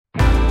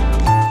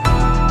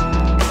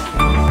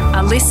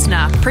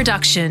listener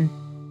production.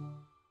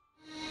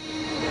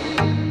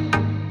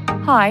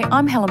 Hi,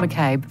 I'm Helen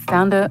McCabe,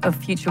 founder of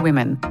Future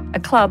Women, a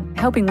club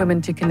helping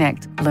women to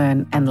connect,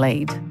 learn and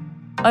lead.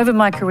 Over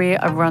my career,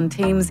 I've run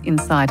teams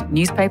inside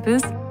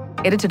newspapers,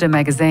 edited a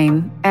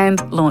magazine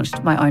and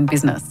launched my own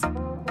business.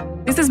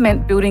 This has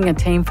meant building a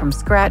team from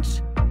scratch,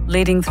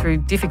 leading through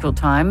difficult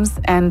times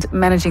and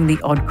managing the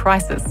odd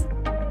crisis.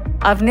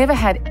 I've never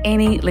had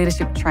any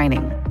leadership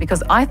training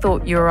because I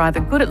thought you were either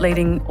good at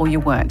leading or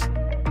you weren't.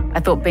 I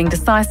thought being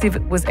decisive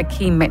was a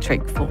key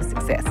metric for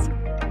success.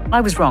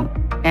 I was wrong,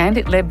 and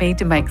it led me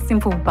to make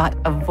simple but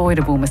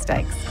avoidable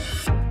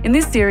mistakes. In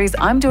this series,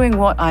 I'm doing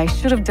what I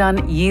should have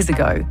done years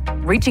ago,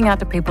 reaching out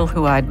to people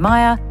who I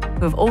admire,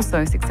 who have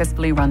also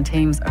successfully run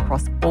teams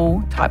across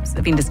all types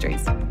of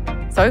industries,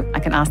 so I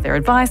can ask their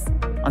advice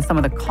on some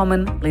of the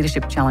common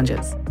leadership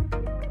challenges.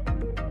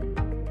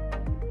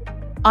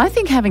 I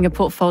think having a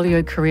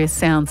portfolio career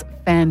sounds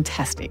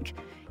fantastic.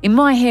 In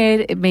my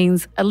head, it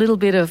means a little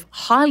bit of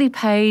highly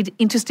paid,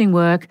 interesting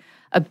work,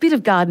 a bit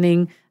of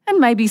gardening, and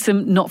maybe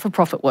some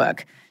not-for-profit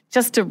work,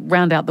 just to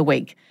round out the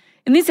week.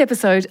 In this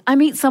episode, I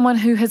meet someone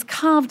who has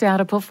carved out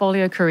a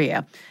portfolio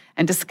career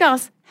and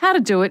discuss how to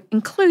do it,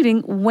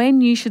 including when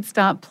you should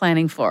start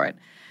planning for it.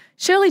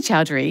 Shirley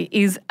Chowdhary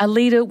is a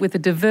leader with a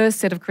diverse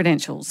set of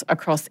credentials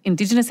across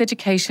Indigenous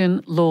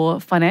education, law,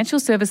 financial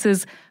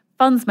services,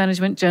 funds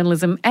management,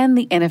 journalism, and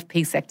the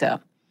NFP sector.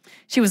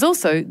 She was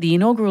also the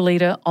inaugural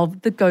leader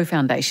of the Go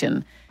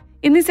Foundation.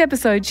 In this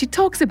episode, she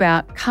talks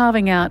about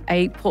carving out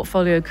a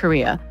portfolio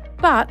career,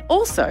 but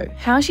also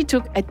how she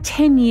took a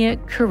 10-year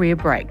career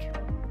break.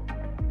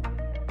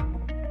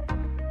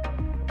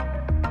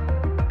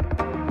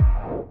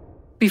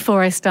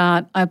 Before I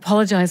start, I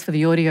apologise for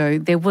the audio.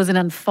 There was an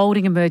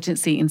unfolding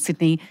emergency in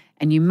Sydney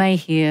and you may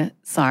hear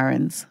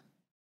sirens.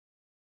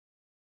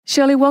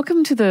 Shirley,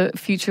 welcome to the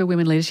Future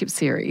Women Leadership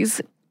Series.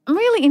 I'm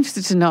really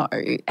interested to know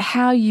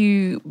how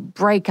you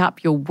break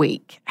up your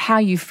week, how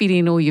you fit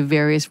in all your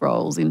various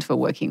roles into a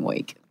working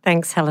week.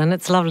 Thanks, Helen.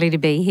 It's lovely to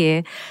be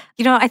here.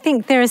 You know, I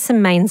think there are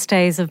some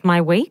mainstays of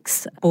my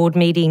weeks: board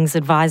meetings,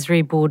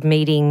 advisory board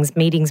meetings,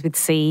 meetings with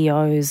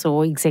CEOs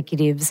or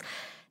executives.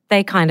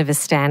 They kind of are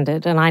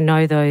standard, and I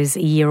know those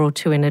a year or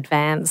two in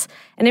advance,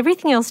 and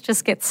everything else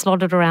just gets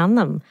slotted around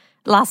them.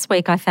 Last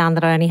week, I found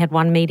that I only had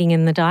one meeting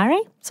in the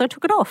diary, so I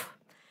took it off.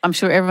 I'm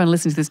sure everyone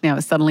listening to this now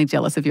is suddenly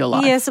jealous of your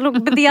life. Yes,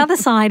 look, but the other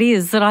side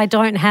is that I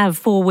don't have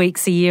 4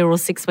 weeks a year or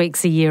 6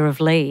 weeks a year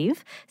of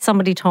leave.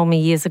 Somebody told me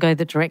years ago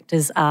that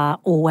directors are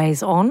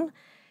always on.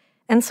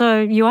 And so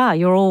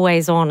you're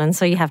always on. And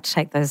so you have to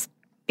take those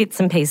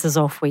bits and pieces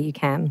off where you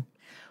can.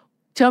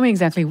 Tell me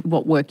exactly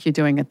what work you're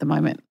doing at the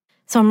moment.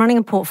 So I'm running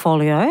a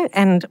portfolio,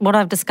 and what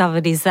I've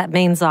discovered is that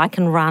means I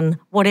can run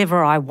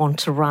whatever I want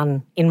to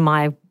run in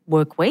my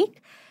work week.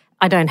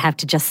 I don't have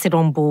to just sit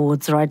on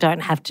boards, or I don't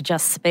have to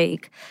just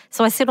speak.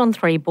 So I sit on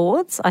 3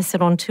 boards. I sit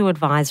on 2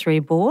 advisory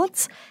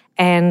boards,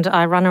 and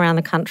I run around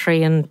the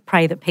country and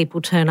pray that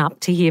people turn up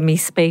to hear me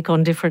speak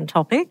on different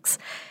topics.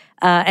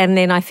 And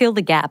then I fill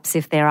the gaps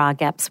if there are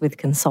gaps with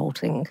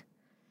consulting.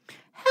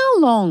 How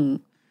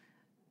long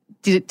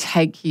did it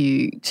take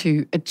you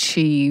to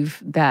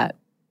achieve that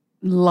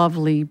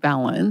lovely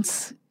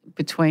balance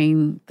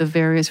between the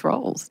various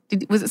roles?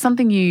 Was it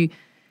something you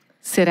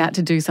set out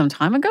to do some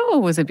time ago,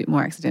 or was it a bit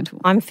more accidental?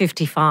 I'm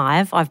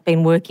 55. I've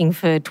been working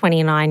for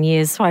 29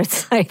 years, so I'd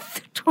say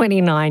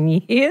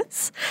 29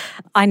 years.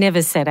 I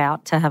never set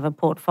out to have a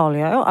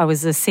portfolio. I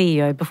was a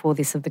CEO before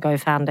this of the Go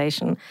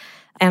Foundation,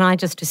 and I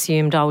just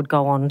assumed I would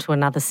go on to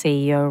another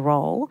CEO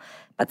role.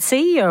 But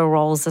CEO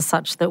roles are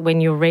such that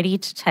when you're ready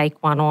to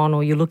take one on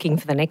or you're looking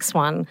for the next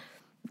one,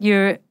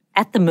 you're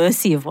at the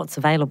mercy of what's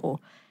available.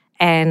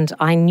 And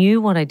I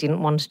knew what I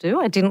didn't want to do.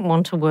 I didn't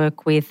want to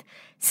work with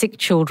sick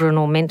children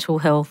or mental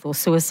health or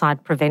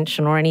suicide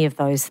prevention or any of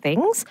those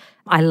things.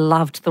 I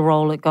loved the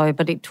role at Go,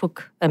 but it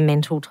took a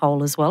mental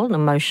toll as well, an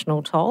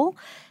emotional toll.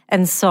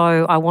 And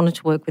so I wanted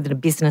to work with a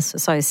business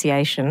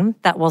association.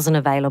 That wasn't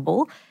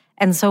available.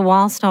 And so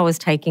whilst I was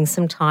taking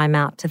some time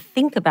out to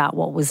think about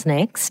what was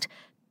next,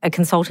 a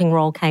consulting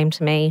role came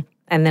to me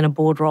and then a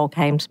board role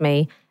came to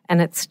me,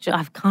 and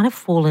I've kind of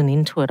fallen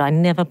into it. I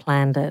never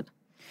planned it.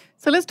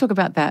 So let's talk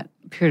about that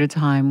period of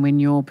time when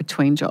you're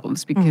between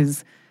jobs,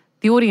 because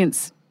the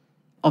audience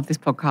of this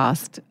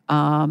podcast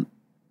are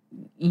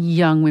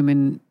young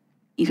women,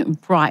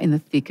 right in the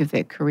thick of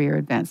their career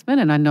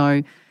advancement. And I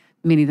know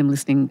many of them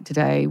listening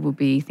today will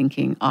be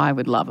thinking, I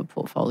would love a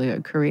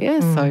portfolio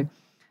career. So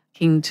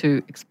keen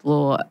to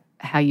explore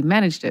how you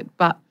managed it.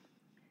 But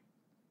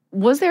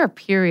was there a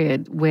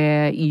period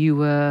where you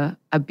were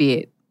a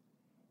bit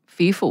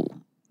fearful?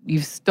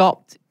 You've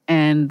stopped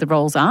and the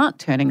roles aren't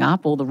turning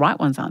up or the right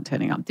ones aren't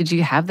turning up. Did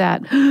you have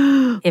that,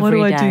 what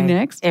do I do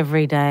next?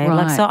 Every day.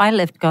 Right. So I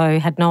left Go,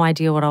 had no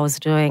idea what I was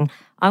doing.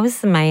 I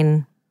was the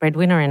main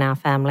breadwinner in our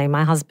family.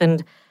 My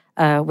husband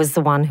was the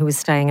one who was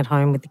staying at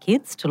home with the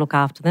kids to look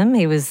after them.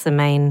 He was the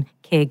main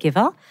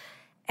caregiver.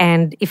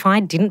 And if I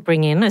didn't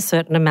bring in a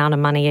certain amount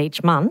of money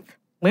each month,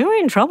 we were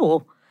in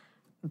trouble.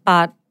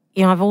 But,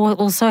 I've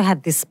also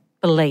had this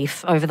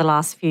belief over the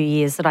last few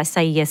years that I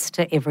say yes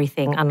to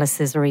everything unless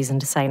there's a reason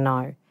to say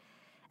no.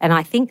 And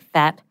I think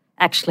that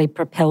actually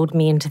propelled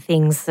me into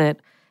things that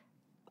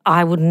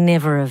I would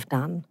never have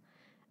done.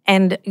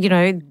 And,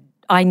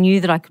 I knew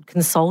that I could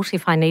consult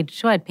if I needed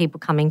to. I had people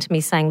coming to me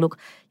saying, look,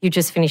 you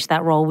just finished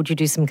that role, would you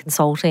do some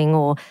consulting?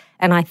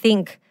 And I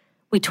think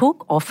we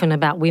talk often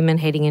about women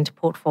heading into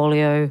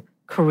portfolio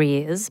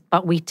careers,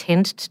 but we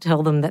tend to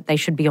tell them that they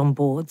should be on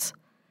boards.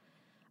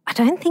 I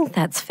don't think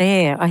that's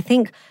fair. I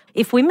think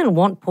if women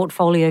want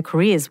portfolio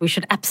careers, we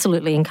should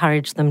absolutely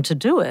encourage them to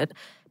do it.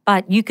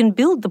 But you can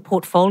build the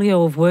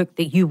portfolio of work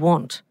that you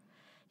want.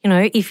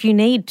 If you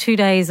need 2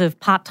 days of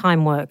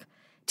part-time work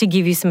to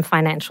give you some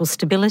financial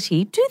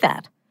stability, do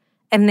that.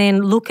 And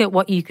then look at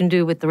what you can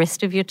do with the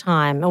rest of your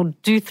time, or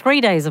do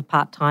 3 days of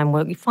part-time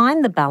work. You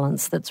find the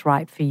balance that's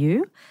right for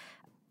you.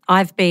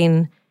 I've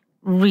been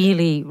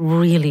really,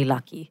 really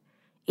lucky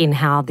in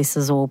how this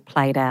has all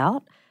played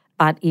out,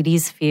 but it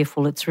is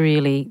fearful. It's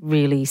really,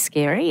 really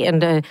scary.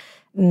 And a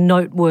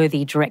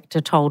noteworthy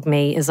director told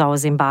me as I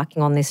was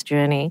embarking on this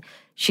journey,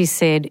 she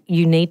said,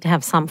 you need to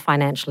have some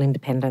financial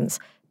independence,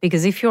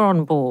 because if you're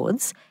on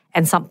boards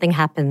and something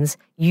happens,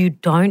 you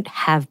don't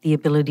have the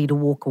ability to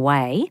walk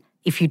away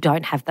if you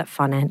don't have that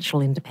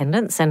financial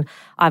independence. And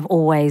I've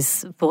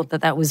always thought that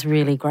that was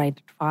really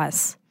great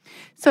advice.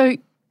 So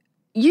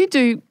you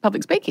do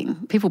public speaking.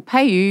 People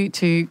pay you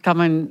to come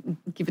and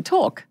give a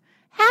talk.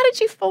 How did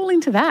you fall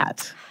into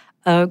that?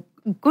 A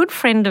good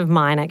friend of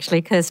mine,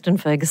 actually, Kirsten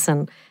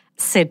Ferguson,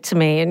 said to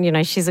me,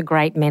 and, she's a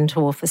great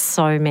mentor for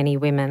so many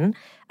women.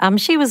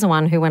 She was the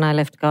one who, when I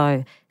left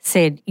Go,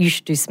 said, you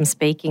should do some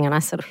speaking. And I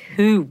said,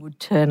 who would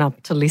turn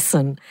up to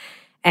listen?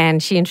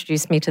 And she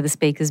introduced me to the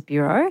Speakers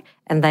Bureau,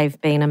 and they've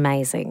been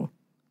amazing.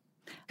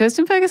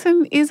 Kirsten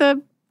Ferguson is a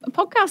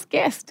podcast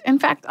guest. In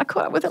fact, I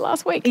caught up with her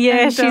last week.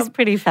 Yeah, and, she's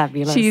pretty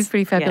fabulous. She is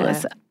pretty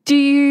fabulous.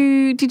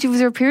 Yeah. Was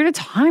there a period of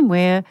time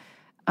where,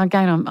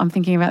 again, I'm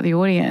thinking about the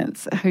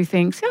audience who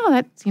thinks,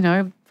 that's,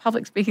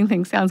 public speaking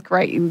thing sounds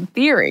great in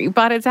theory,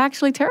 but it's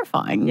actually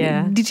terrifying.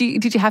 Yeah. Did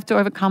you have to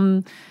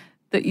overcome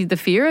the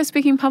fear of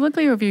speaking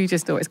publicly, or have you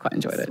just always quite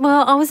enjoyed it?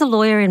 Well, I was a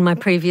lawyer in my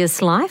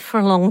previous life for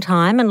a long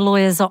time, and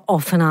lawyers are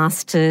often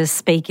asked to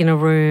speak in a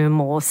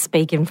room or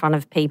speak in front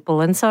of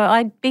people. And so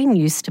I'd been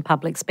used to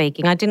public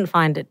speaking. I didn't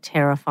find it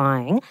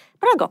terrifying,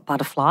 but I got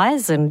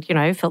butterflies and,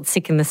 felt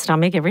sick in the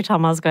stomach every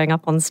time I was going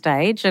up on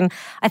stage. And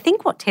I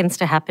think what tends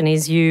to happen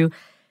is you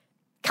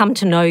come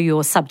to know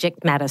your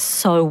subject matter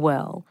so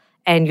well,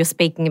 and you're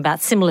speaking about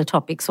similar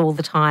topics all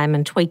the time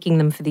and tweaking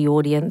them for the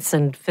audience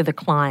and for the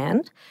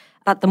client.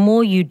 But the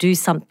more you do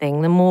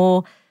something, the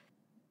more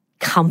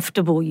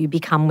comfortable you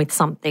become with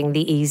something,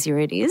 the easier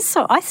it is.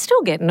 So I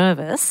still get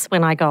nervous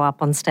when I go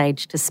up on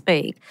stage to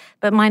speak,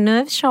 but my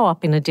nerves show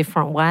up in a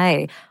different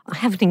way. I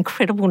have an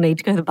incredible need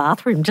to go to the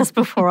bathroom just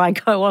before I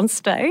go on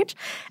stage.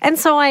 And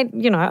so I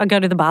go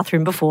to the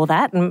bathroom before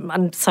that,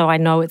 and so I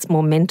know it's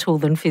more mental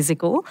than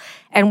physical.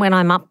 And when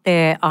I'm up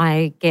there,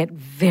 I get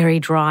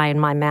very dry in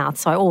my mouth.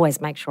 So I always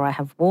make sure I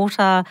have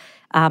water.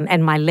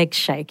 And my legs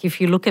shake. If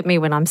you look at me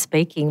when I'm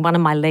speaking, one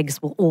of my legs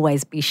will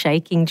always be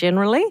shaking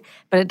generally,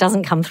 but it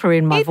doesn't come through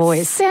in my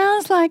voice. It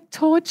sounds like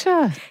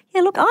torture.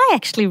 Yeah, look, I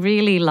actually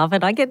really love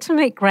it. I get to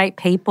meet great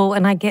people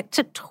and I get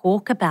to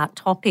talk about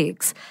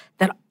topics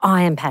that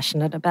I am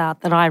passionate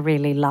about, that I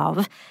really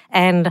love.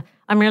 And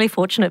I'm really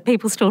fortunate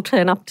people still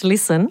turn up to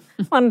listen.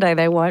 One day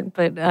they won't,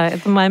 but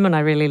at the moment I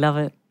really love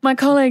it. My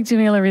colleague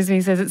Jamila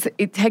Rizvi says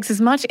it takes as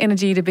much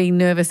energy to be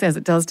nervous as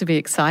it does to be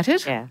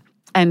excited. Yeah.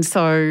 And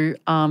so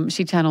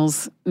she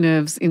channels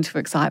nerves into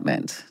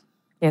excitement.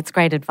 Yeah, it's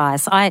great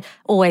advice. I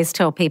always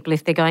tell people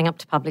if they're going up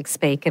to public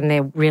speak and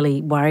they're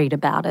really worried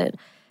about it,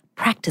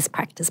 practice,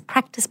 practice,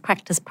 practice,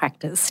 practice,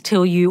 practice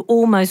till you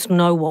almost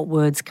know what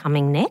word's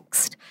coming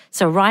next.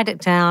 So write it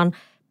down,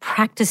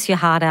 practice your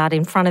heart out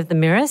in front of the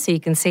mirror so you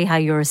can see how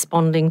you're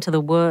responding to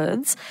the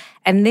words.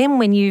 And then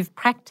when you've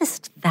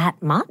practiced that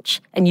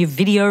much and you've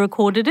video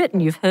recorded it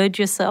and you've heard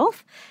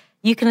yourself,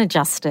 you can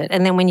adjust it.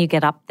 And then when you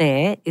get up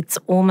there, it's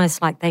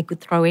almost like they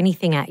could throw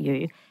anything at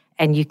you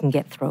and you can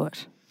get through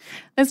it.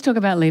 Let's talk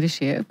about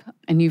leadership.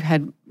 And you've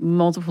had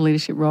multiple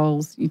leadership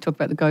roles. You talk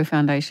about the Go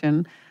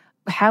Foundation.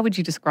 How would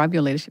you describe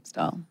your leadership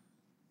style?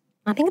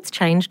 I think it's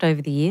changed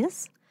over the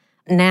years.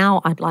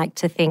 Now I'd like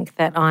to think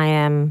that I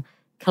am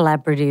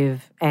collaborative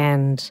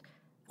and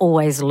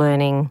always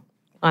learning.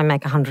 I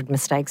make 100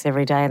 mistakes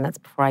every day and that's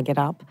before I get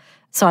up.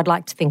 So I'd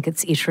like to think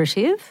it's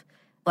iterative.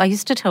 I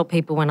used to tell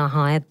people when I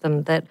hired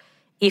them that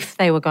if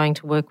they were going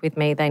to work with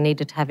me, they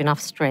needed to have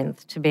enough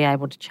strength to be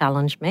able to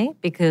challenge me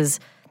because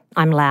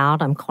I'm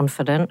loud, I'm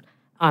confident,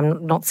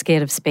 I'm not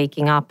scared of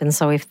speaking up. And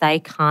so if they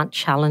can't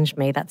challenge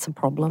me, that's a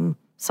problem.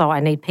 So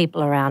I need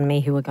people around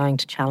me who are going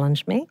to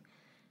challenge me.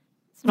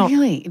 It's not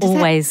really?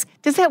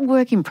 Does that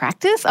work in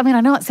practice? I mean,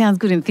 I know it sounds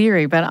good in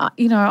theory, but,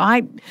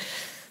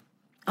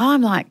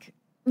 I'm like,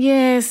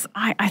 yes,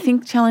 I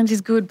think challenge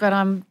is good, but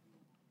I'm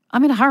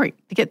in a hurry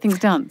to get things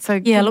done.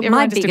 So yeah, look,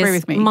 everyone just agree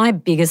with me. My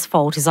biggest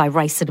fault is I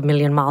race at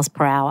 1,000,000 miles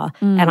per hour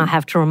and I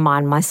have to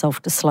remind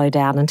myself to slow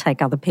down and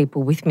take other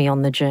people with me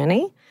on the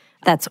journey.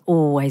 That's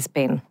always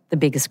been the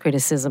biggest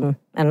criticism.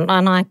 And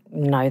I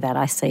know that,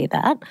 I see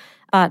that.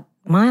 But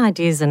my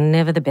ideas are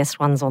never the best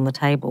ones on the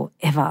table,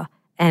 ever.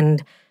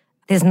 And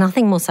there's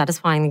nothing more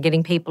satisfying than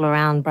getting people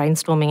around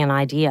brainstorming an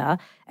idea,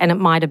 and it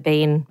might have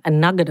been a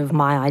nugget of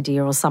my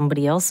idea or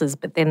somebody else's,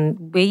 but then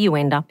where you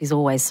end up is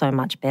always so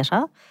much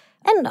better.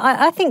 And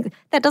I think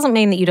that doesn't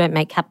mean that you don't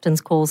make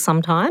captain's calls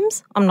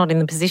sometimes. I'm not in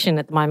the position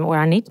at the moment where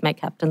I need to make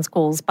captain's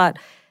calls, but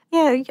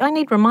yeah, I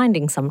need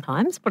reminding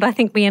sometimes, but I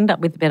think we end up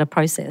with a better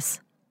process.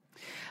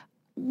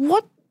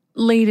 What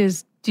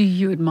leaders do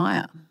you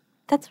admire?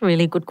 That's a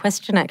really good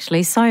question,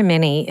 actually. So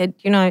many.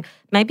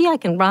 Maybe I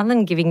can, rather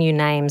than giving you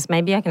names,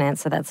 maybe I can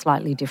answer that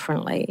slightly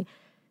differently.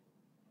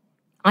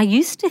 I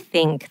used to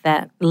think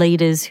that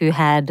leaders who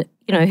had,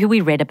 who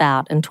we read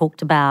about and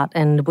talked about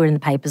and were in the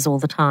papers all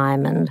the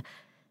time, and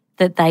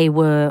that they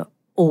were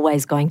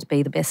always going to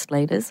be the best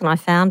leaders. And I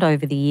found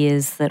over the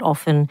years that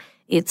often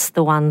it's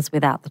the ones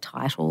without the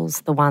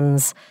titles, the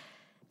ones,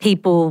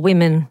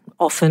 women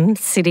often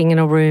sitting in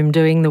a room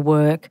doing the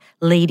work,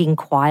 leading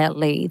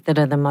quietly, that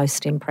are the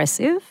most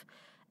impressive.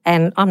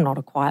 And I'm not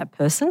a quiet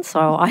person,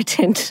 so I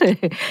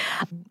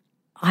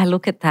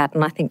look at that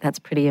and I think that's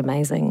pretty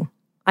amazing.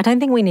 I don't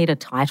think we need a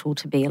title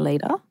to be a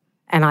leader,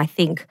 and I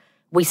think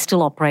we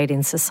still operate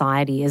in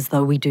society as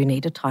though we do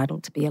need a title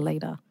to be a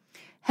leader.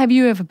 Have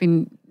you ever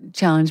been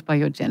challenged by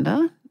your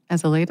gender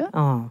as a leader?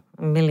 Oh,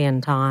 a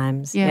million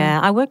times. Yeah.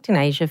 I worked in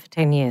Asia for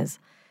 10 years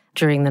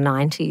during the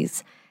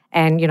 90s.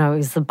 And, it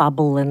was the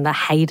bubble and the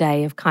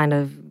heyday of kind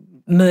of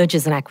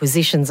mergers and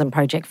acquisitions and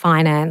project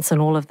finance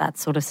and all of that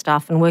sort of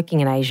stuff. And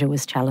working in Asia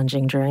was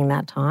challenging during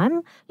that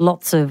time.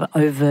 Lots of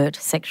overt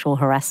sexual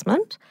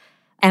harassment.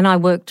 And I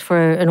worked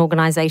for an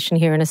organisation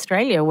here in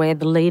Australia where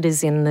the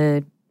leaders in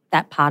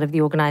that part of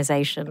the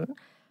organisation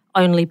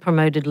only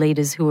promoted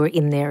leaders who were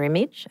in their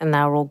image, and they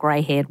were all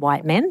grey-haired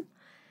white men.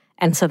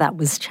 And so that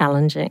was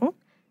challenging.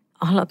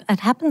 Oh, look, it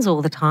happens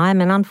all the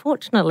time, and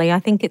unfortunately I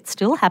think it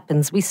still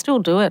happens. We still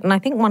do it, and I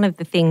think one of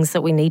the things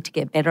that we need to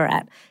get better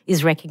at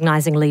is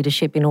recognising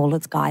leadership in all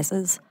its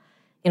guises.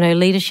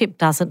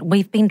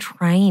 We've been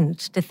trained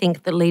to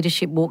think that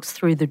leadership walks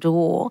through the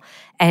door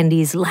and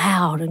is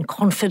loud and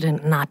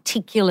confident and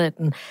articulate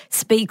and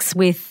speaks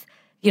with,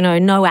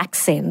 no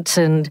accent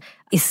and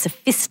is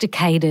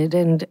sophisticated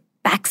and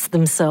backs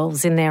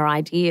themselves in their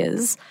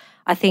ideas.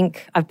 I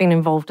think I've been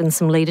involved in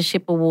some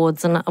leadership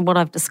awards, and what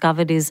I've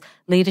discovered is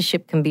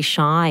leadership can be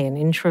shy and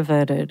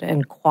introverted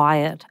and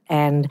quiet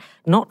and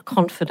not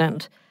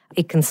confident.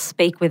 It can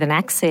speak with an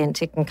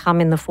accent. It can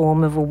come in the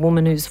form of a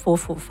woman who's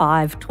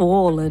 4'5"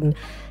 tall, and,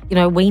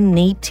 we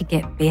need to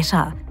get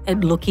better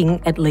at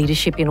looking at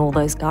leadership in all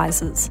those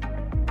guises.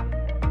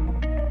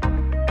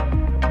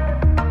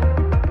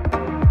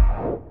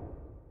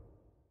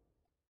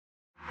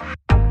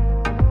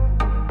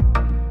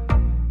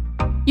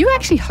 You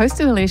actually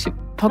hosted a leadership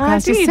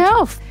podcast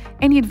yourself.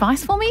 Any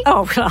advice for me?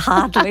 Oh,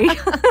 hardly.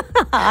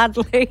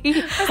 Hardly.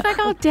 I was like,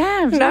 oh,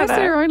 damn. She hosted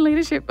her own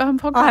leadership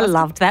podcast. I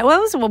loved that. Well,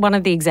 it was one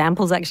of the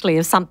examples, actually,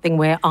 of something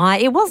where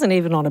it wasn't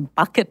even on a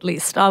bucket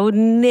list. I would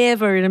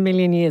never in a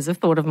million years have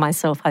thought of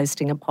myself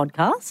hosting a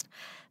podcast.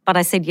 But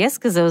I said yes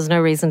because there was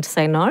no reason to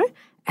say no.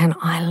 And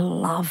I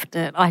loved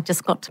it. I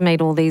just got to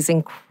meet all these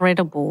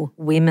incredible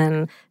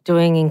women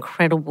doing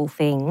incredible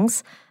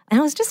things. And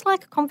it was just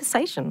like a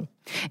conversation.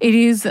 It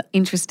is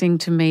interesting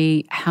to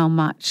me how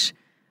much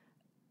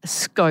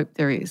scope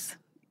there is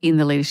in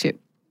the leadership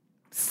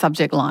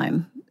subject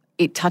line.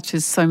 It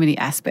touches so many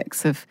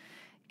aspects of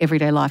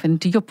everyday life. And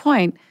to your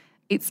point,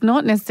 it's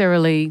not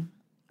necessarily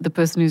the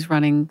person who's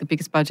running the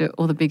biggest budget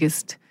or the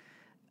biggest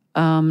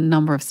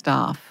number of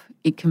staff.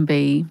 It can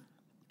be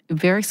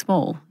very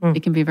small.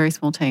 It can be a very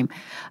small team.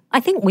 I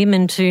think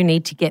women too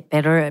need to get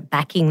better at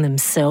backing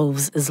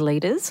themselves as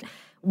leaders.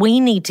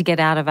 We need to get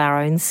out of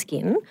our own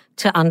skin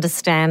to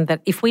understand that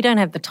if we don't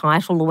have the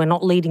title or we're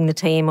not leading the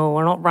team or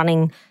we're not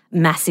running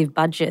massive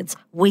budgets,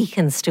 we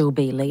can still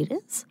be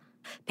leaders.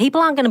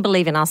 People aren't going to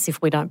believe in us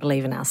if we don't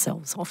believe in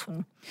ourselves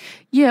often.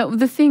 Yeah,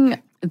 the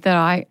thing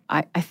that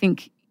I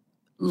think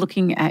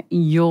looking at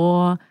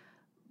your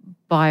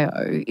bio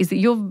is that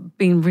you've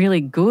been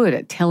really good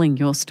at telling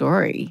your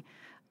story.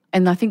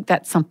 And I think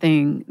that's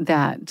something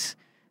that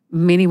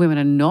many women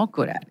are not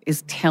good at,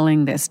 is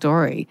telling their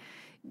story.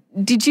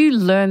 Did you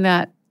learn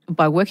that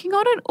by working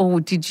on it, or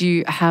did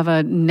you have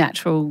a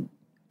natural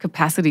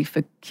capacity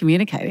for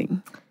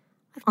communicating?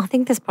 I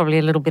think there's probably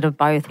a little bit of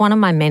both. One of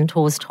my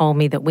mentors told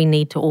me that we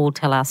need to all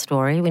tell our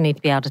story. We need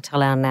to be able to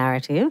tell our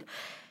narrative.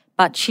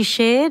 But she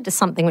shared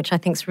something which I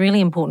think is really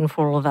important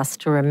for all of us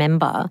to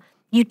remember.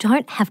 You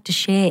don't have to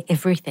share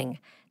everything.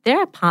 There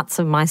are parts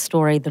of my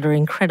story that are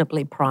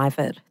incredibly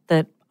private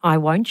that I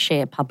won't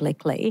share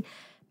publicly.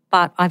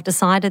 But I've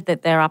decided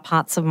that there are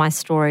parts of my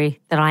story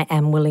that I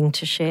am willing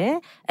to share,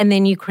 and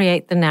then you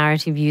create the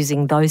narrative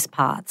using those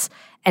parts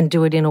and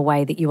do it in a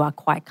way that you are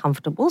quite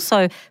comfortable.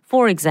 So,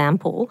 for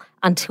example,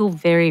 until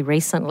very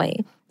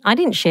recently, I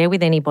didn't share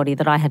with anybody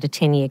that I had a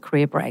 10-year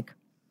career break.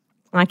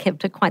 I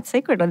kept it quite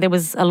secret. There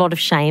was a lot of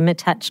shame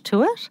attached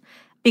to it.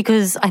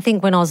 Because I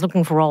think when I was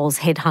looking for roles,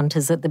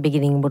 headhunters at the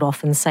beginning would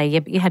often say, yeah,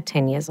 but you had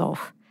 10 years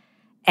off.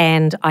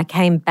 And I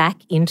came back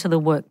into the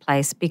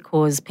workplace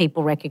because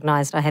people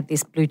recognised I had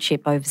this blue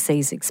chip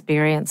overseas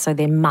experience, so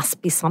there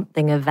must be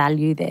something of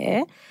value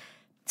there.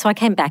 So I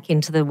came back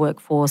into the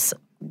workforce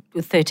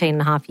 13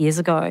 and a half years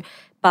ago,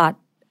 but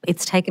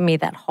it's taken me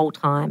that whole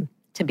time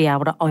to be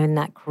able to own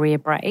that career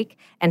break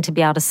and to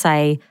be able to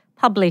say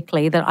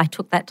publicly that I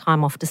took that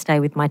time off to stay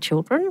with my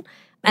children.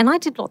 And I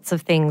did lots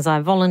of things. I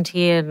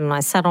volunteered and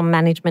I sat on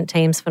management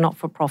teams for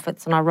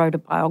not-for-profits and I wrote a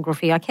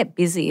biography. I kept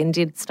busy and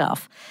did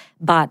stuff,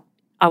 but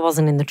I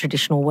wasn't in the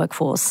traditional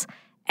workforce.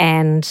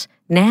 And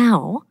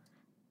now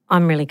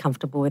I'm really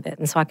comfortable with it.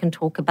 And so I can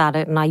talk about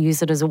it and I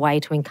use it as a way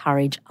to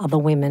encourage other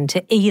women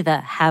to either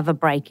have a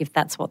break if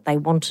that's what they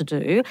want to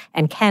do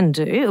and can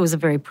do. It was a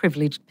very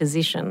privileged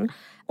position.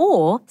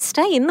 Or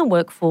stay in the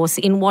workforce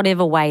in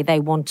whatever way they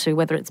want to,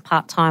 whether it's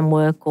part-time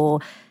work or,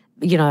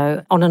 you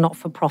know, on a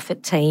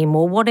not-for-profit team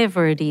or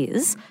whatever it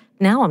is.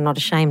 Now I'm not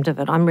ashamed of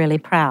it. I'm really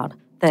proud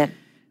that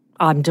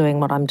I'm doing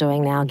what I'm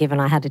doing now, given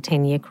I had a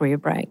 10-year career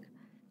break.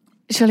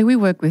 Shirley, we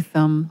work with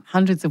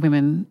hundreds of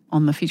women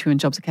on the Future Women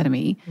Jobs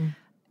Academy,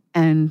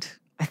 and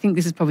I think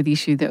this is probably the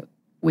issue that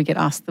we get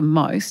asked the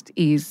most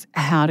is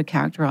how to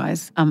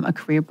characterise a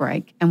career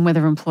break and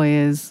whether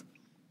employers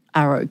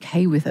are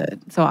okay with it.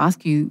 So I'll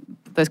ask you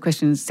those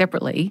questions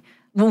separately.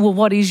 Well,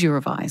 what is your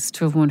advice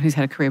to a woman who's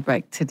had a career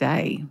break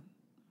today?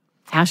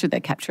 How should they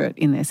capture it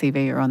in their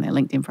CV or on their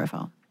LinkedIn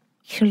profile?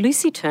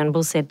 Lucy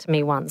Turnbull said to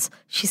me once,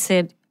 she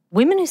said,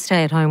 women who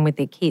stay at home with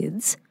their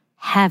kids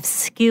have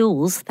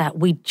skills that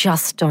we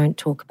just don't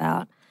talk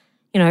about.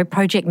 You know,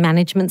 project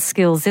management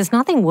skills. There's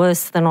nothing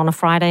worse than on a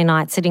Friday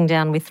night sitting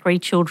down with 3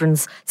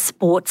 children's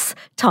sports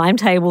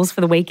timetables for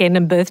the weekend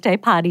and birthday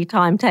party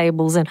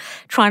timetables and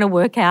trying to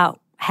work out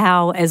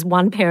how, as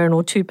one parent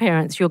or 2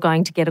 parents, you're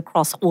going to get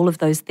across all of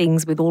those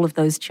things with all of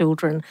those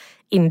children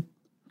in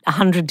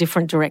 100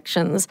 different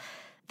directions.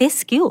 They're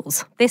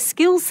skills. They're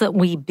skills that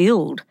we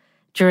build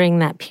during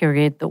that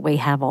period that we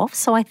have off.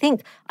 So I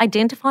think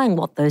identifying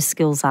what those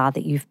skills are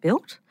that you've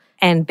built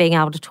and being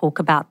able to talk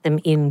about them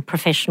in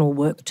professional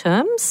work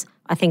terms,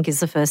 I think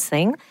is the first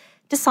thing.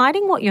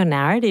 Deciding what your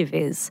narrative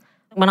is.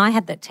 When I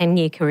had that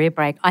 10-year career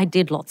break, I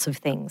did lots of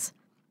things.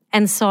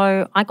 And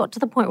so I got to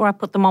the point where I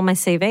put them on my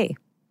CV.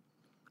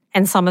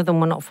 And some of them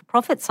were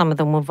not-for-profit, some of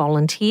them were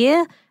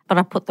volunteer, but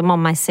I put them on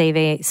my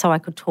CV so I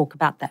could talk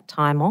about that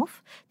time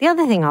off. The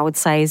other thing I would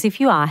say is if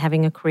you are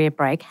having a career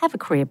break, have a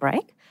career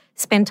break.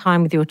 Spend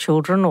time with your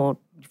children or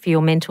for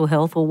your mental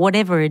health or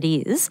whatever it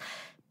is.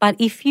 But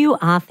if you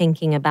are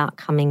thinking about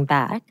coming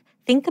back,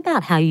 think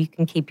about how you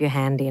can keep your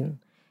hand in.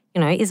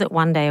 You know, is it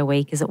 1 day a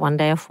week? Is it 1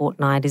 day a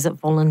fortnight? Is it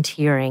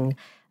volunteering?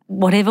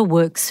 Whatever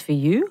works for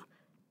you.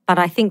 But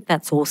I think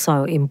that's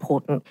also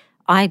important.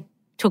 I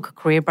took a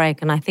career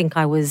break and I think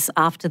I was,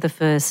 after the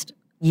first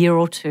year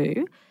or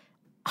 2,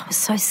 I was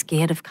so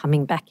scared of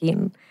coming back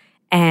in.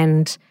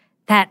 And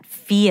that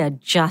fear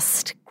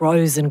just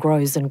grows and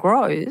grows and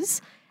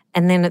grows.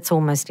 And then it's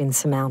almost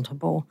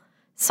insurmountable.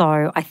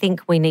 So I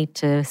think we need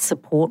to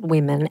support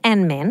women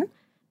and men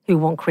who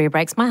want career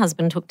breaks. My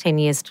husband took 10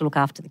 years to look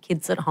after the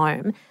kids at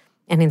home.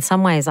 And in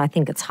some ways, I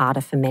think it's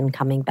harder for men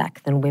coming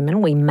back than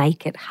women. We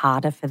make it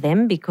harder for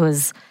them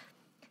because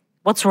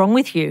what's wrong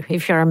with you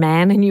if you're a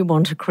man and you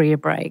want a career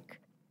break?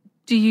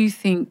 Do you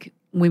think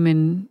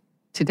women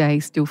today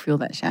still feel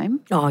that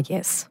shame? Oh,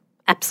 yes,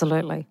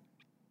 absolutely.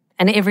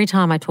 And every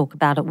time I talk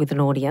about it with an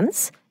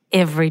audience,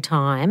 every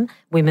time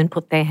women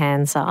put their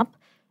hands up,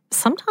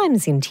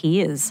 sometimes in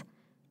tears,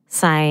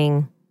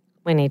 saying,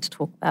 we need to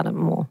talk about it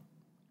more.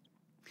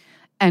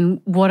 And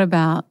what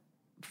about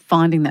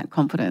finding that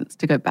confidence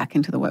to go back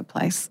into the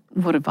workplace?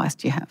 What advice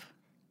do you have?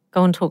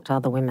 Go and talk to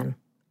other women.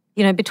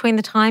 You know, between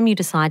the time you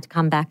decide to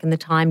come back and the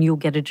time you'll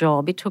get a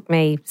job, it took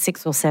me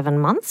 6 or 7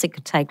 months. It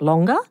could take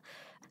longer.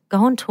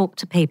 Go and talk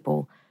to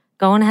people.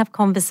 Go and have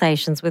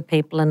conversations with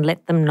people and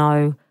let them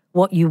know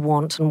what you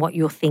want and what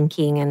you're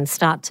thinking and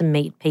start to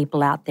meet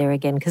people out there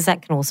again, because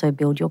that can also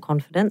build your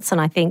confidence.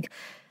 And I think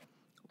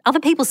other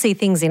people see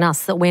things in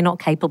us that we're not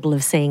capable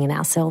of seeing in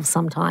ourselves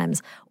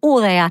sometimes, or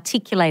they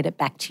articulate it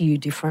back to you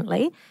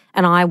differently.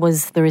 And I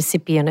was the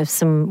recipient of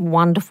some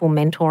wonderful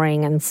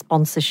mentoring and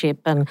sponsorship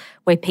and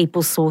where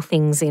people saw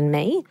things in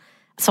me.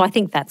 So I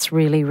think that's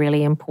really,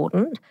 really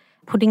important.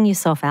 Putting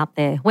yourself out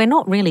there. We're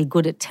not really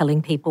good at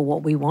telling people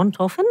what we want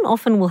often.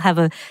 Often we'll have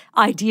an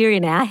idea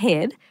in our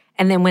head,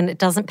 and then when it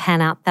doesn't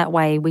pan out that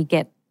way, we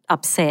get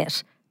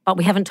upset. But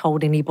we haven't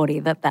told anybody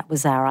that that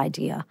was our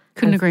idea.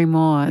 Couldn't agree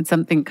more. It's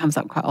something that comes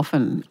up quite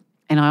often.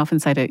 And I often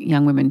say to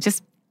young women,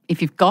 just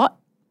if you've got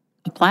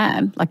a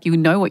plan, like you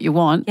know what you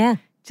want,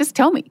 just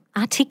tell me.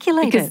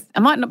 Articulate it. Because I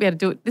might not be able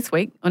to do it this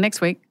week or next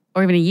week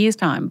or even a year's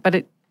time, but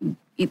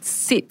it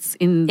sits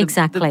in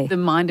the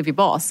mind of your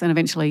boss and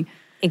eventually...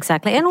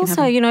 Exactly. And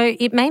also, you know,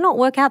 it may not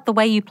work out the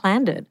way you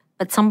planned it,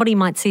 but somebody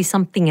might see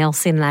something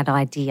else in that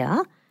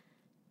idea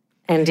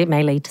and it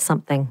may lead to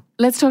something.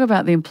 Let's talk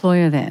about the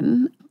employer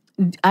then.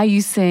 Are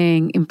you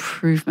seeing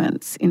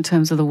improvements in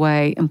terms of the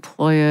way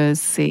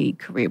employers see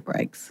career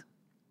breaks?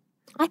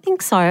 I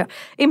think so.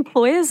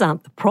 Employers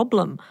aren't the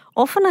problem.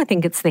 Often I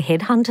think it's the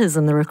headhunters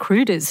and the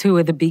recruiters who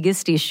are the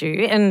biggest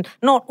issue, and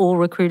not all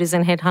recruiters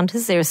and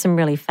headhunters. There are some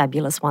really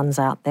fabulous ones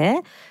out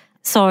there.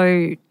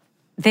 So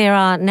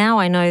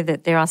I know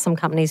that there are some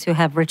companies who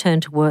have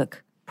return to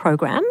work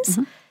programs.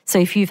 Mm-hmm. So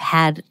if you've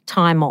had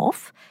time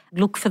off,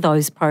 look for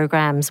those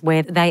programs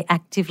where they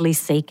actively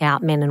seek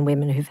out men and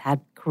women who've had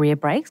career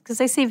breaks because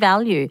they see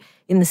value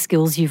in the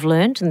skills you've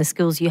learned and the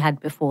skills you had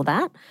before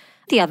that.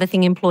 The other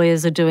thing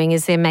employers are doing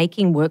is they're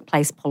making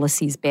workplace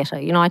policies better.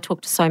 You know, I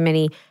talk to so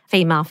many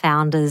female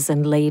founders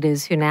and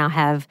leaders who now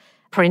have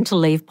parental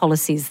leave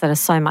policies that are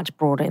so much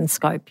broader in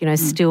scope, you know,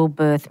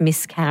 stillbirth,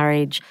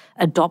 miscarriage,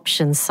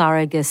 adoption,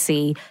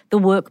 surrogacy. The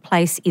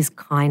workplace is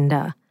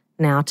kinder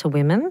now to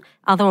women.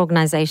 Other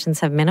organisations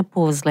have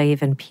menopause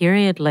leave and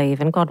period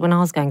leave. And God, when I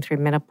was going through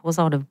menopause,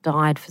 I would have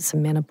died for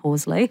some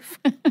menopause leave.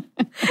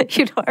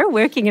 You know,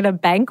 working in a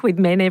bank with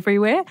men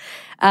everywhere.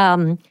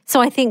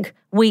 So I think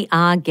we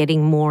are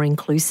getting more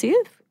inclusive.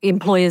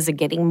 Employers are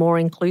getting more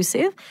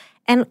inclusive.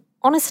 And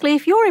honestly,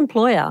 if your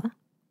employer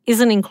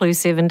isn't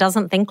inclusive and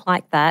doesn't think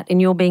like that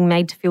and you're being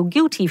made to feel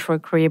guilty for a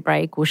career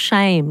break or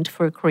shamed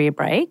for a career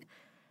break,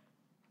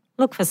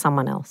 look for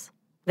someone else.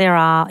 There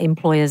are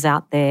employers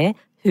out there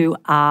who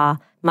are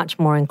much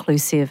more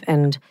inclusive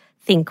and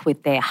think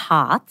with their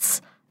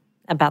hearts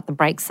about the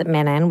breaks that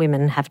men and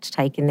women have to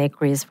take in their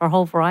careers for a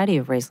whole variety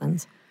of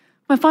reasons.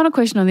 My final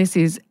question on this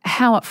is,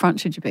 how upfront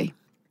should you be?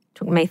 It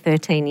took me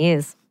 13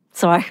 years.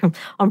 So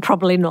I'm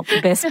probably not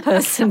the best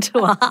person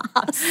to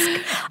ask.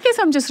 I guess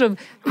I'm just sort of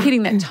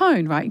hitting that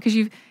tone, right? Because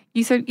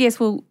you said, yes,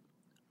 well,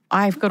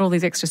 I've got all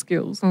these extra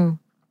skills. And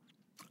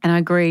I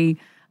agree,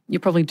 you're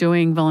probably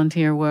doing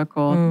volunteer work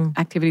or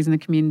activities in the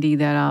community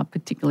that are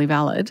particularly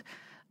valid.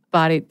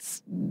 But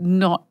it's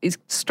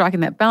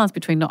striking that balance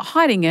between not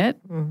hiding it,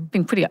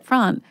 being pretty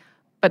upfront,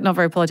 but not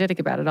very apologetic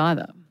about it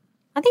either.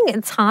 I think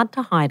it's hard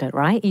to hide it,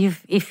 right?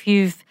 If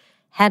you've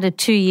had a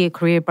 2-year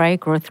career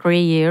break or a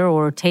 3-year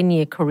or a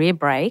 10-year career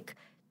break,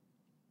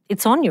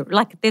 it's on your,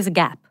 like there's a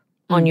gap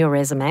on your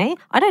resume.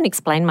 I don't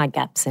explain my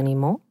gaps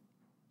anymore.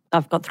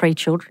 I've got 3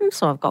 children,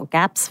 so I've got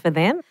gaps for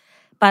them.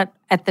 But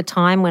at the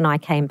time when I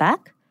came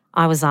back,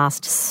 I was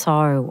asked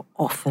so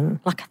often,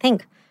 like I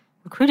think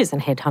recruiters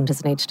and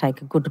headhunters need to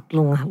take a good,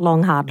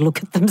 long, hard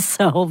look at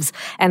themselves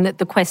and at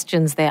the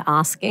questions they're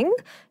asking.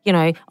 You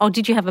know, oh,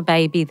 did you have a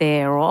baby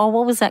there? Or, oh,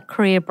 what was that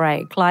career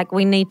break? Like,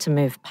 we need to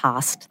move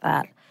past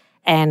that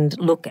and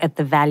look at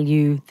the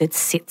value that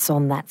sits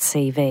on that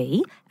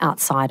CV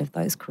outside of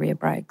those career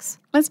breaks.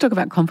 Let's talk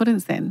about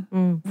confidence then.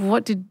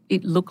 What did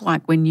it look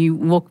like when you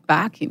walked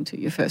back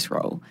into your first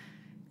role?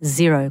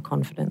 Zero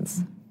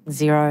confidence.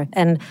 Zero.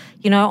 And,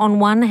 you know, on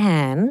one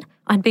hand,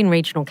 I'd been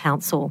regional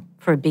counsel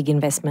for a big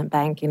investment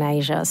bank in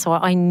Asia, so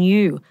I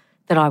knew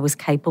that I was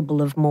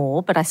capable of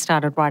more, but I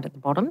started right at the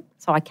bottom.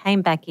 So I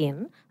came back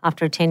in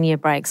after a 10-year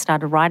break,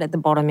 started right at the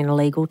bottom in a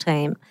legal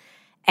team,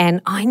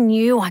 and I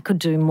knew I could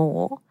do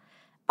more.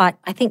 But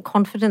I think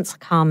confidence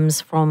comes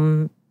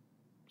from,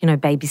 you know,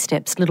 baby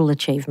steps, little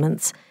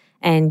achievements,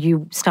 and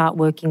you start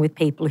working with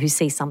people who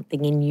see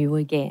something in you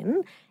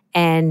again.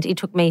 And it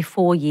took me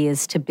 4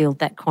 years to build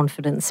that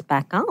confidence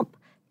back up.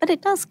 But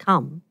it does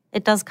come.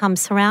 It does come.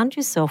 Surround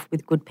yourself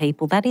with good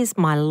people. That is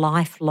my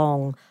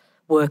lifelong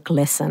work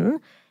lesson.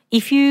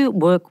 If you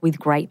work with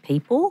great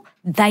people,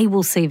 they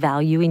will see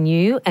value in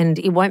you, and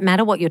it won't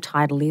matter what your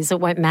title is. It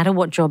won't matter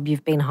what job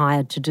you've been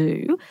hired to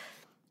do.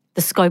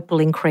 The scope will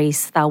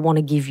increase. They'll want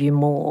to give you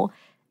more.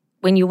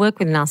 When you work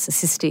with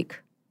narcissistic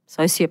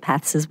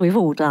sociopaths, as we've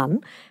all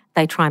done,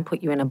 they try and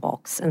put you in a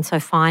box. And so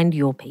find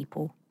your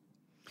people.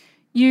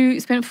 You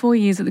spent 4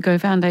 years at the Go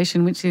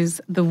Foundation, which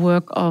is the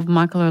work of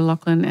Michael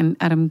O'Loughlin and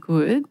Adam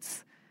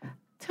Goods.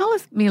 Tell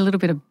me a little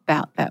bit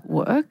about that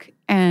work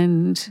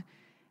and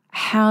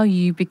how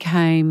you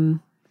became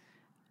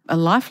a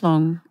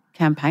lifelong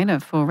campaigner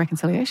for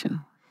reconciliation.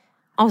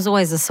 I was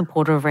always a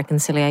supporter of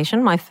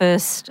reconciliation. My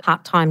first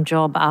part-time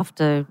job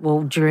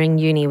during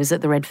uni was at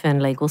the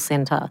Redfern Legal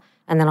Centre,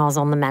 and then I was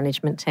on the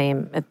management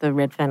team at the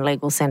Redfern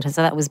Legal Centre.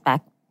 So that was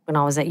back when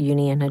I was at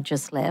uni and had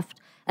just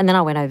left. And then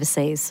I went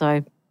overseas,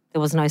 so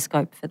there was no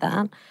scope for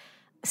that.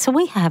 So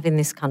we have in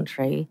this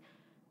country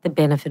the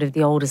benefit of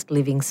the oldest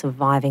living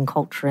surviving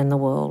culture in the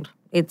world.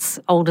 It's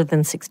older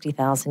than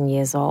 60,000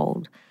 years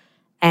old.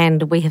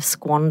 And we have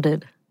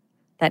squandered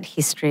that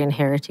history and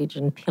heritage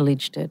and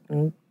pillaged it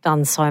and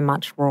done so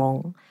much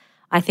wrong.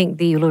 I think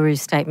the Uluru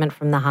Statement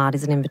from the Heart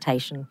is an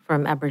invitation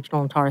from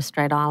Aboriginal and Torres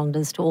Strait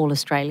Islanders to all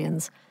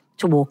Australians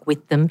to walk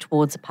with them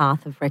towards a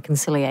path of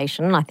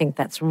reconciliation. I think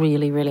that's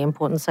really, really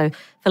important. So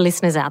for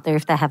listeners out there,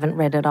 if they haven't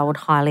read it, I would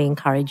highly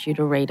encourage you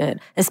to read it,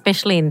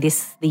 especially in the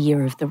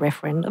year of the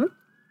referendum.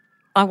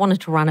 I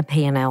wanted to run a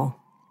P&L.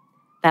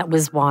 That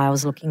was why I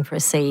was looking for a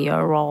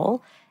CEO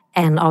role.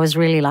 And I was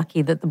really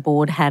lucky that the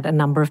board had a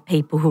number of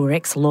people who were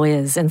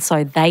ex-lawyers, and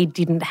so they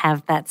didn't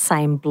have that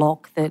same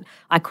block that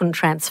I couldn't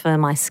transfer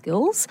my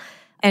skills.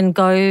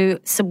 So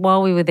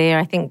while we were there,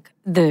 I think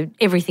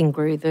everything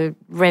grew, the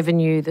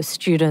revenue, the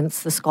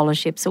students, the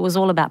scholarships. It was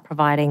all about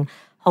providing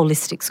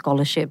holistic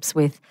scholarships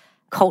with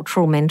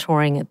cultural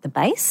mentoring at the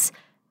base,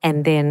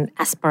 and then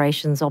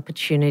aspirations,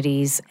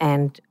 opportunities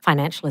and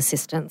financial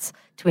assistance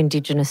to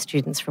Indigenous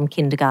students from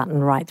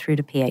kindergarten right through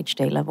to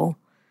PhD level.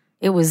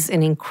 It was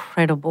an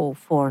incredible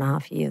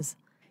 4.5 years.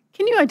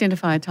 Can you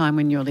identify a time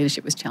when your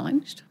leadership was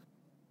challenged?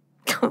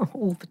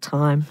 All the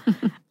time.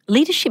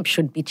 Leadership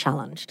should be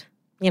challenged.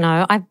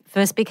 I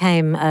first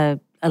became a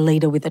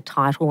leader with a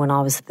title when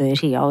I was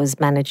 30. I was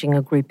managing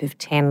a group of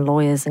 10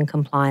 lawyers and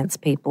compliance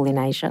people in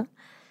Asia.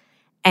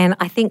 And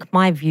I think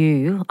my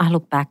view, I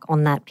look back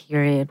on that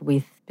period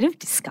with a bit of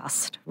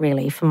disgust,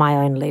 really, for my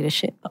own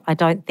leadership. I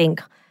don't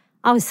think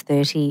I was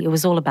 30. It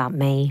was all about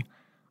me.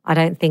 I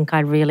don't think I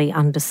really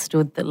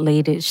understood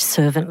that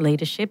servant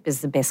leadership is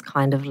the best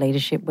kind of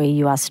leadership where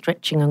you are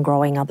stretching and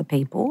growing other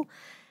people.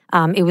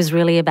 It was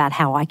really about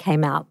how I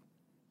came out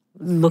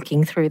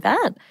looking through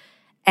that.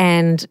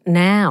 And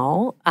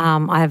now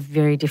I have a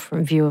very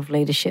different view of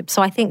leadership.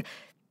 So I think,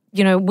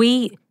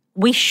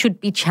 we should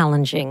be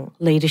challenging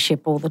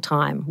leadership all the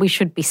time. We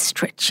should be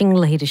stretching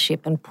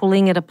leadership and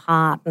pulling it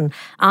apart and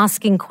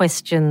asking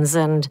questions.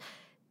 And,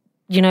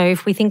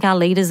 if we think our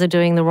leaders are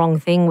doing the wrong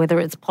thing, whether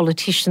it's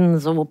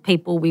politicians or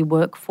people we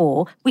work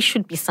for, we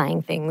should be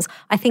saying things.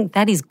 I think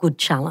that is good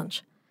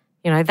challenge.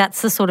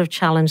 That's the sort of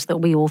challenge that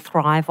we all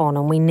thrive on,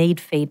 and we need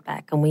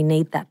feedback and we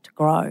need that to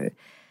grow.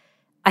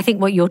 I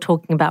think what you're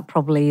talking about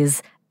probably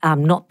is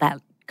not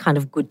that kind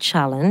of good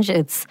challenge.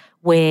 It's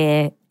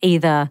where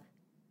either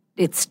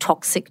it's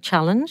toxic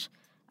challenge,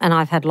 and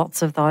I've had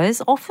lots of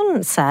those,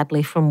 often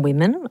sadly from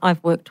women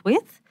I've worked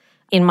with.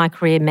 In my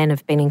career, men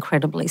have been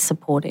incredibly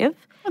supportive.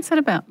 What's that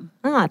about?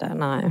 I don't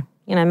know.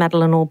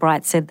 Madeleine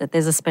Albright said that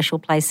there's a special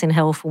place in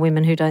hell for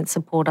women who don't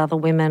support other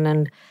women,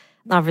 and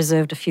I've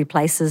reserved a few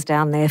places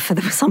down there for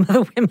some of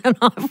the women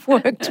I've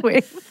worked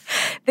with.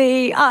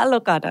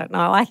 Look, I don't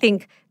know. I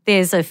think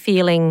there's a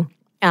feeling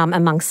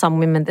among some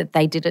women that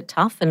they did it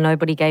tough and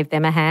nobody gave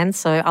them a hand,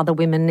 so other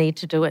women need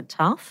to do it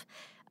tough.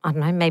 I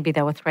don't know, maybe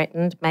they were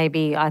threatened.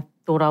 Maybe I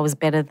thought I was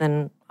better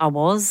than I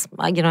was.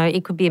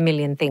 It could be a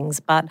million things,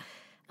 but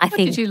What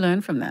did you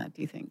learn from that,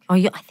 do you think?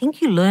 I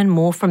think you learn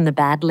more from the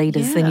bad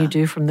leaders than you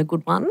do from the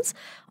good ones.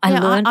 I've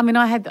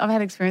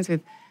had experience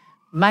with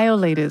male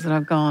leaders and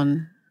I've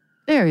gone,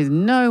 there is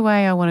no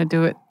way I want to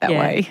do it that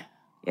way.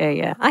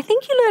 Yeah. I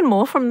think you learn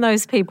more from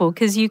those people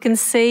because you can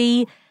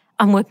see,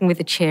 I'm working with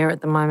a chair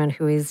at the moment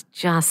who is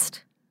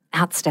just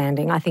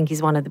outstanding. I think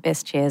he's one of the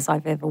best chairs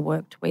I've ever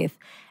worked with.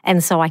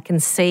 And so I can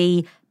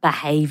see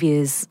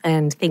behaviours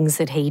and things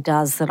that he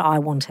does that I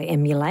want to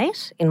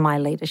emulate in my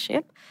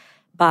leadership.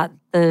 But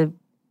the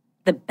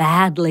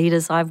bad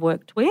leaders I've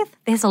worked with,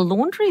 there's a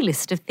laundry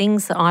list of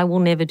things that I will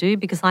never do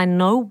because I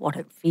know what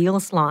it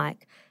feels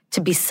like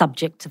to be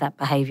subject to that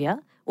behaviour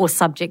or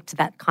subject to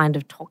that kind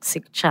of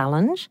toxic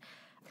challenge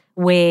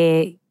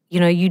where,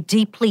 you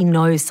deeply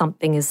know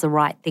something is the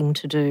right thing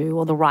to do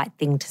or the right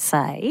thing to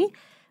say,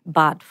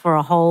 but for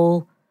a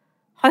whole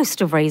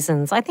host of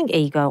reasons, I think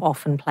ego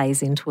often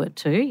plays into it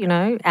too.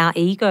 Our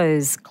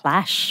egos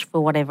clash for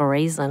whatever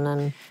reason.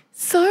 And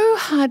so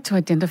hard to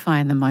identify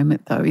in the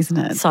moment though, isn't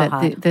it? So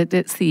hard. That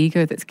it's the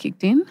ego that's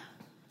kicked in.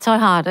 So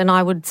hard. And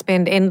I would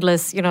spend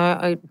endless,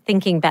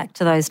 thinking back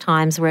to those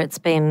times where it's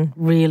been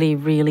really,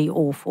 really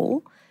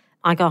awful.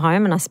 I go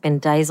home and I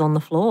spend days on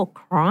the floor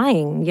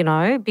crying,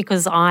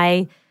 because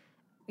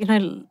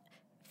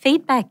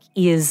feedback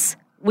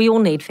we all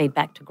need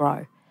feedback to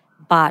grow.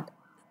 But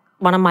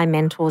one of my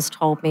mentors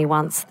told me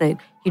once that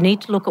you need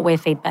to look at where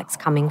feedback's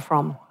coming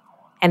from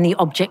and the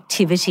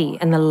objectivity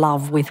and the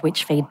love with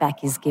which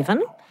feedback is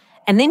given,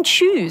 and then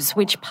choose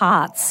which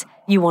parts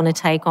you want to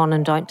take on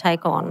and don't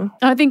take on.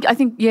 I think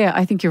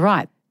you're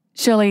right.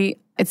 Shirley,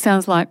 it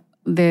sounds like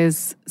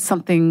there's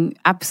something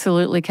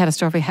absolutely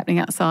catastrophic happening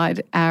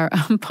outside our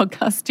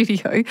podcast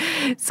studio.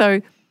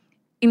 So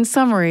in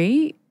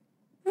summary,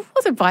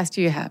 what advice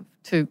do you have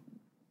to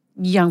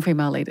young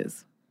female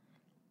leaders?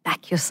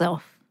 Back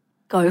yourself.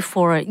 Go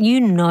for it.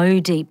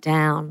 Deep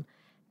down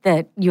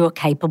that you're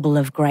capable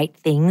of great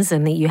things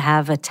and that you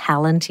have a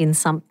talent in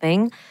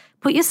something.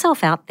 Put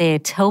yourself out there.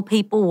 Tell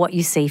people what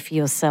you see for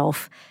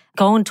yourself.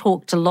 Go and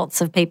talk to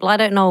lots of people. I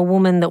don't know a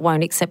woman that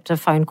won't accept a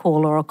phone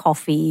call or a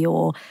coffee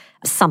or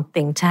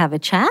something to have a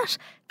chat.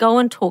 Go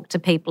and talk to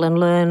people and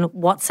learn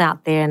what's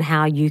out there and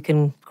how you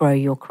can grow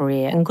your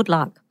career. And good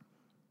luck.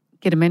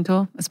 Get a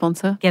mentor, a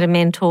sponsor. Get a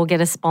mentor,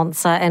 get a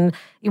sponsor. And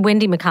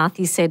Wendy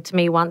McCarthy said to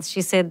me once,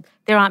 she said,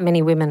 there aren't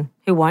many women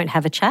who won't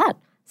have a chat.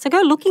 So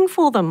go looking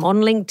for them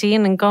on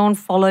LinkedIn and go and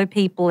follow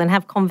people and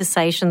have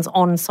conversations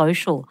on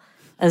social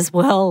as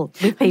well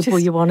with people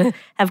you want to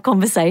have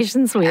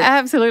conversations with.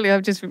 Absolutely.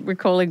 I'm just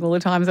recalling all the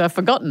times I've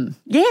forgotten.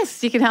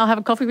 Yes, I'll have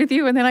a coffee with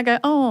you. And then I go,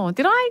 oh,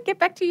 did I get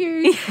back to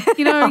you?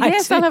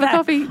 Yes, I'll have a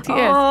coffee. Yes.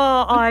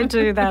 Oh, I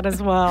do that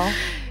as well.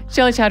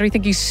 Shirley Chowdhary,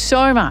 thank you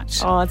so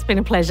much. Oh, it's been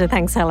a pleasure.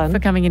 Thanks, Helen. For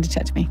coming in to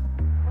chat to me.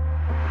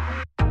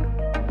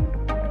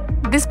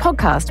 This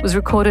podcast was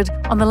recorded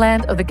on the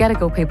land of the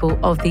Gadigal people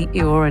of the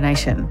Eora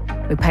Nation.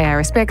 We pay our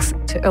respects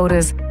to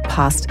elders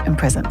past and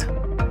present.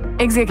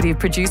 Executive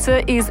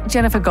producer is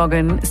Jennifer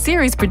Goggin,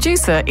 series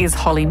producer is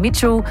Holly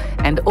Mitchell,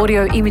 and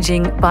audio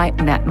imaging by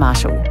Nat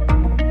Marshall.